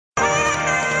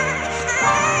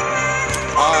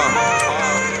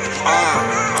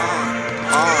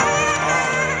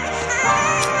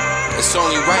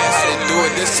only right I had to do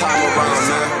it this time around,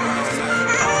 man.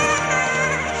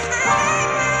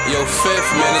 Yo,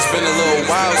 Fifth, man, it's been a little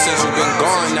while since you've been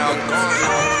gone now.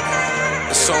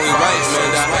 It's only right, man,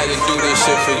 that I had to do this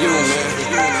shit for you, man.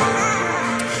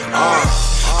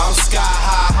 I'm sky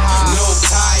high, no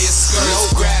tire skirts,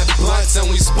 no grab blunts, and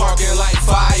we sparking like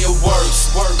fireworks.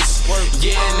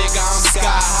 Yeah, nigga, I'm sky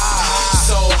high,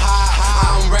 so high,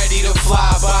 I'm ready to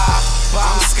fly by.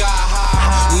 I'm sky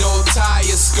high, no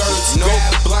tire skirts,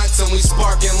 grab blunts, and we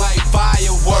sparking like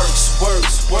fireworks.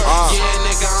 Yeah,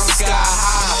 nigga, I'm sky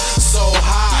high, so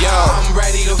high, I'm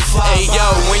ready to fly by. Hey, yo,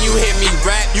 when you hear me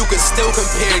rap, you can still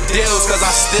compare deals, cause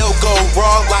I still go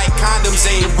raw like condoms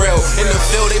ain't real. In the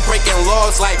field, they breaking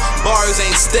laws like bars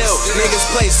ain't still. Niggas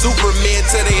play Superman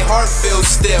till they heart feels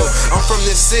still. I'm from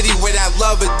the city where that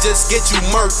love would just get you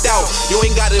murked out. You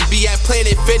ain't gotta be at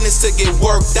Planet Fitness to get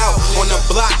worked out. On the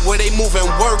block where they move and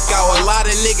work out. A lot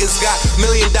of niggas got $1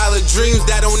 million dreams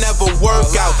that don't ever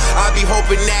work out. I be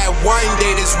hoping that one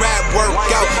day this rap work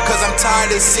out, cause I'm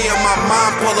tired of seeing my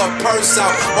mom pull her purse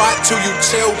out. Watch who you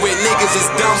chill with, niggas is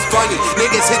dumb funny.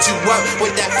 Niggas hit you up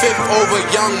with that Fifth over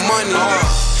Young Money.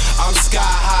 I'm sky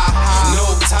high, no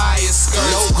tire skirts,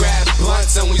 no grab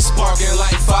blunts, and we sparking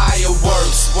like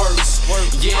fireworks.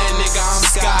 Yeah, nigga, I'm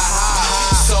sky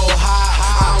high, so high,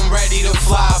 I'm ready to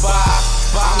fly by.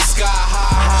 I'm sky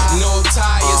high, no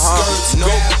tire skirts,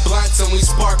 grab blunts, and we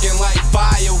sparking like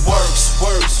fireworks.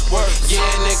 Yeah,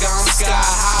 nigga, I'm sky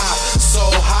high, so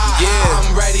high,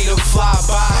 I'm ready to fly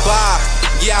by.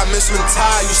 Yeah, I miss when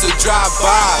Ty used to drive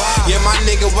by. Yeah, my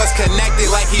nigga was connected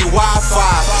like he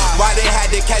Wi-Fi. Why they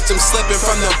had to catch him slipping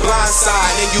from the blind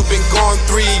side? And you been gone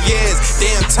 3 years,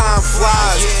 damn time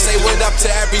flies. Say what up to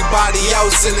everybody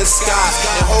else in the sky,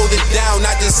 and hold it down,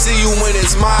 not to see you when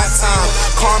it's my time.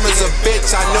 Karma's a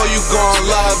bitch, I know you gon'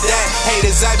 love that.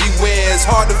 Haters everywhere, it's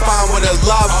hard to find where the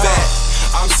love at.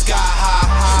 I'm sky high,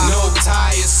 no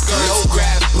tire skirts, no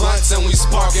grab blunts, and we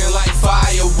sparking like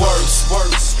fireworks.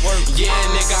 Yeah,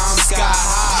 nigga, I'm sky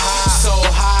high, so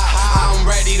high, I'm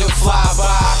ready to fly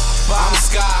by. I'm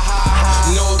sky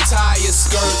high, no tire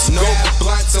skirts, no grab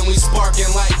blunts, and we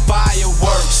sparking like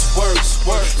fireworks.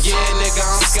 Yeah, nigga,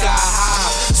 I'm sky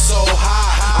high, so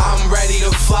high, I'm ready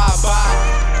to fly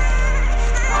by.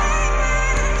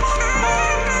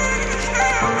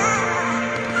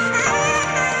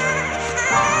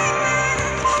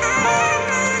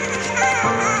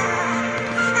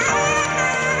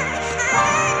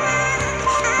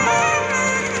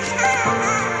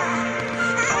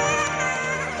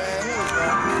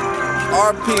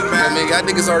 R.I.P, man. Y'all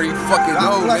niggas already fucking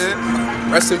know,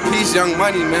 man. Rest in peace, Young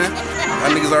Money, man.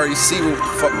 Y'all niggas already see what the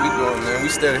fuck we doing, man. We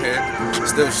still here.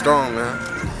 Still strong, man.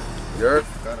 You heard?